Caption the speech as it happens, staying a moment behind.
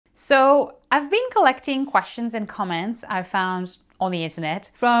So I've been collecting questions and comments I found on the internet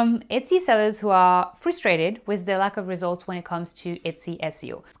from Etsy sellers who are frustrated with their lack of results when it comes to Etsy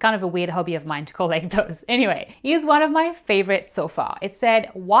SEO. It's kind of a weird hobby of mine to collect those. Anyway, here's one of my favorites so far. It said,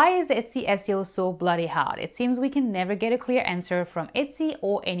 why is Etsy SEO so bloody hard? It seems we can never get a clear answer from Etsy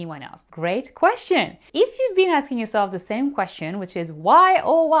or anyone else. Great question. If you've been asking yourself the same question, which is why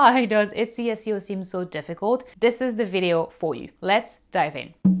oh why does Etsy SEO seem so difficult, this is the video for you. Let's dive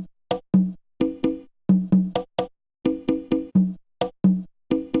in.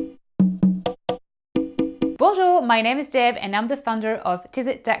 Bonjour, my name is Deb and I'm the founder of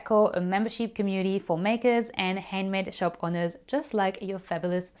TIZZIT.co, a membership community for makers and handmade shop owners just like your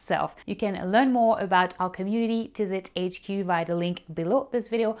fabulous self. You can learn more about our community, TIZZIT HQ, via the link below this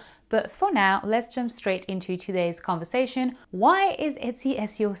video. But for now, let's jump straight into today's conversation. Why is Etsy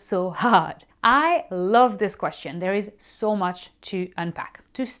SEO so hard? I love this question. There is so much to unpack.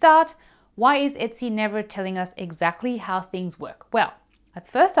 To start, why is Etsy never telling us exactly how things work? Well, I'd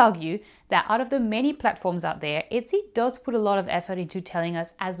first argue that out of the many platforms out there, Etsy does put a lot of effort into telling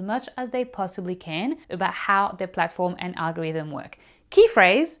us as much as they possibly can about how their platform and algorithm work. Key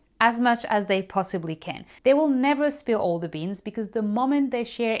phrase, as much as they possibly can. They will never spill all the beans because the moment they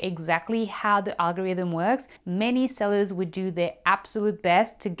share exactly how the algorithm works, many sellers would do their absolute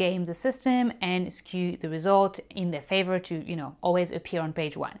best to game the system and skew the result in their favor to, always appear on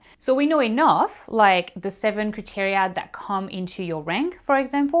page one. So we know enough, like the 7 criteria that come into your rank, for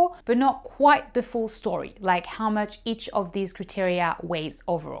example, but not quite the full story, like how much each of these criteria weighs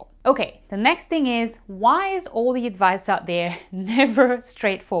overall. Okay, the next thing is, why is all the advice out there never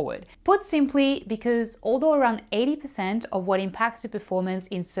straightforward? Put simply, because although around 80% of what impacts the performance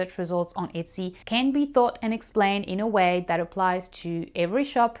in search results on Etsy can be thought and explained in a way that applies to every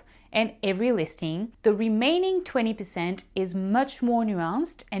shop and every listing, the remaining 20% is much more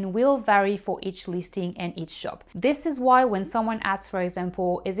nuanced and will vary for each listing and each shop. This is why when someone asks, for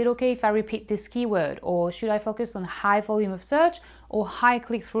example, is it okay if I repeat this keyword, or should I focus on high volume of search or high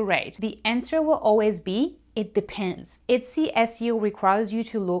click-through rate? The answer will always be, it depends. Etsy SEO requires you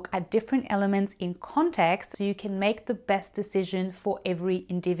to look at different elements in context so you can make the best decision for every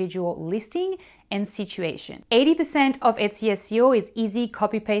individual listing and situation. 80% of Etsy SEO is easy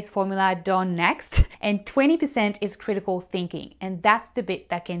copy-paste formula done next, and 20% is critical thinking, and that's the bit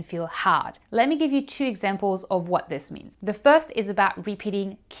that can feel hard. Let me give you 2 examples of what this means. The first is about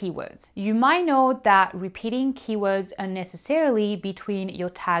repeating keywords. You might know that repeating keywords unnecessarily between your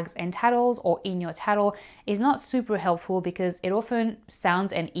tags and titles or in your title is not super helpful because it often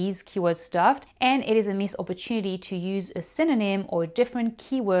sounds and is keyword stuffed, and it is a missed opportunity to use a synonym or a different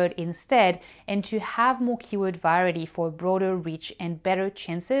keyword instead, and to have more keyword variety for broader reach and better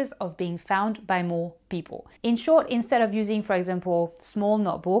chances of being found by more people. In short, instead of using, for example, small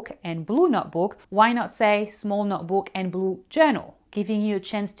notebook and blue notebook, why not say small notebook and blue journal, giving you a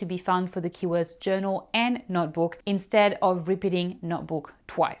chance to be found for the keywords journal and notebook instead of repeating notebook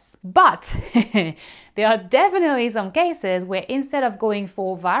twice. But there are definitely some cases where instead of going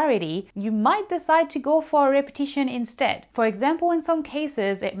for variety, you might decide to go for a repetition instead. For example, in some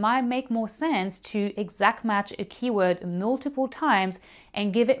cases, it might make more sense to exact match a keyword multiple times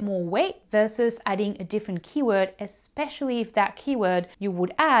and give it more weight versus adding a different keyword, especially if that keyword you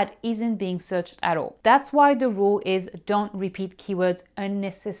would add isn't being searched at all. That's why the rule is don't repeat keywords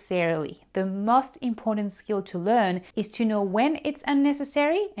unnecessarily. The most important skill to learn is to know when it's unnecessary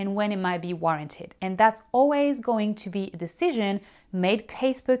and when it might be warranted. And that's always going to be a decision made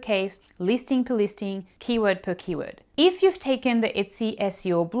case per case, listing per listing, keyword per keyword. If you've taken the Etsy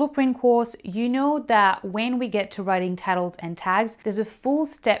SEO Blueprint course, you know that when we get to writing titles and tags, there's a full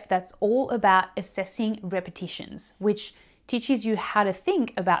step that's all about assessing repetitions, which teaches you how to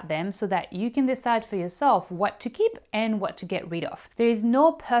think about them so that you can decide for yourself what to keep and what to get rid of. There is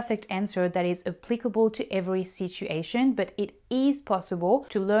no perfect answer that is applicable to every situation, but it is possible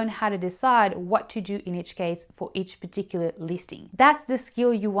to learn how to decide what to do in each case for each particular listing. That's the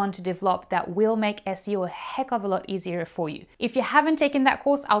skill you want to develop that will make SEO a heck of a lot easier for you. If you haven't taken that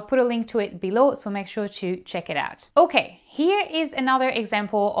course, I'll put a link to it below, so make sure to check it out. Okay. Here is another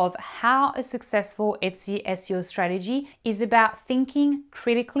example of how a successful Etsy SEO strategy is about thinking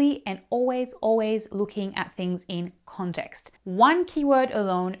critically and always looking at things in context. One keyword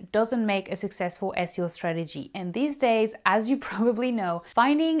alone doesn't make a successful SEO strategy. And these days, as you probably know,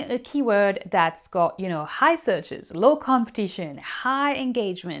 finding a keyword that's got, high searches, low competition, high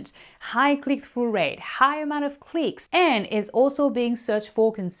engagement, high click-through rate, high amount of clicks, and is also being searched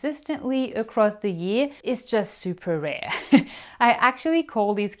for consistently across the year is just super rare. I actually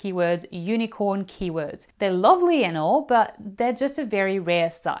call these keywords unicorn keywords. They're lovely and all, but they're just a very rare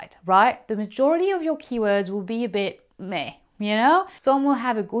sight, right? The majority of your keywords will be a bit meh. Some will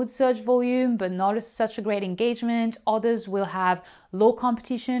have a good search volume, but not such a great engagement. Others will have low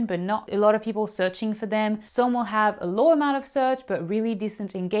competition, but not a lot of people searching for them. Some will have a low amount of search, but really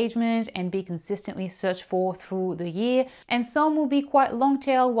decent engagement and be consistently searched for through the year. And some will be quite long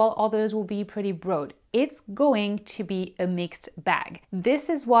tail, while others will be pretty broad. It's going to be a mixed bag. This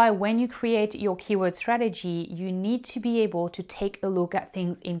is why when you create your keyword strategy, you need to be able to take a look at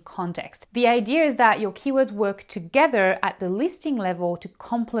things in context. The idea is that your keywords work together at the listing level to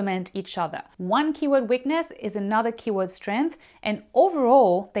complement each other. One keyword weakness is another keyword strength, and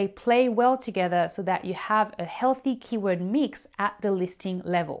overall, they play well together so that you have a healthy keyword mix at the listing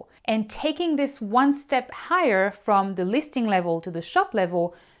level. And taking this one step higher from the listing level to the shop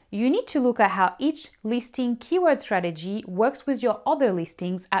level, you need to look at how each listing keyword strategy works with your other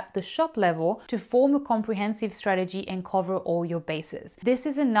listings at the shop level to form a comprehensive strategy and cover all your bases. This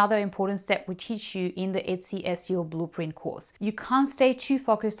is another important step we teach you in the Etsy SEO Blueprint course. You can't stay too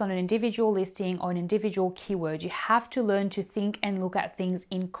focused on an individual listing or an individual keyword. You have to learn to think and look at things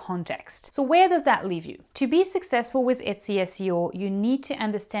in context. So where does that leave you? To be successful with Etsy SEO, you need to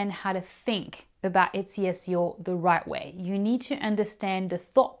understand how to think about Etsy SEO the right way. You need to understand the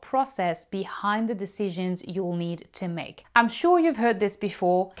thought process behind the decisions you'll need to make. I'm sure you've heard this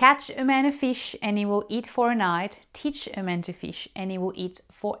before. Catch a man a fish and he will eat for a night. Teach a man to fish and he will eat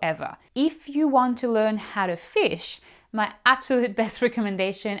forever. If you want to learn how to fish, my absolute best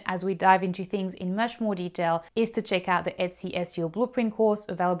recommendation as we dive into things in much more detail is to check out the Etsy SEO Blueprint course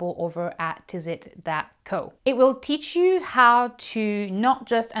available over at TIZZIT.co. It will teach you how to not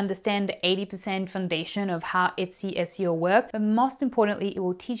just understand the 80% foundation of how Etsy SEO works, but most importantly, it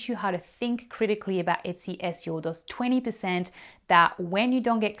will teach you how to think critically about Etsy SEO, those 20% that when you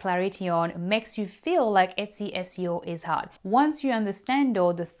don't get clarity on makes you feel like Etsy SEO is hard. Once you understand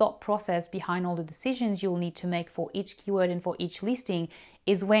though the thought process behind all the decisions you'll need to make for each keyword and for each listing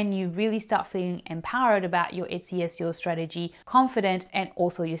is when you really start feeling empowered about your Etsy SEO strategy, confident, and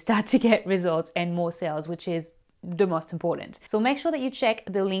also you start to get results and more sales, which is the most important. So make sure that you check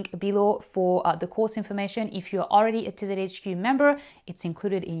the link below for the course information. If you're already a TIZZIT HQ member, it's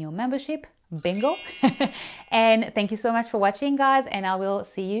included in your membership. Bingo. And thank you so much for watching, guys, and I will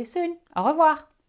see you soon. Au revoir.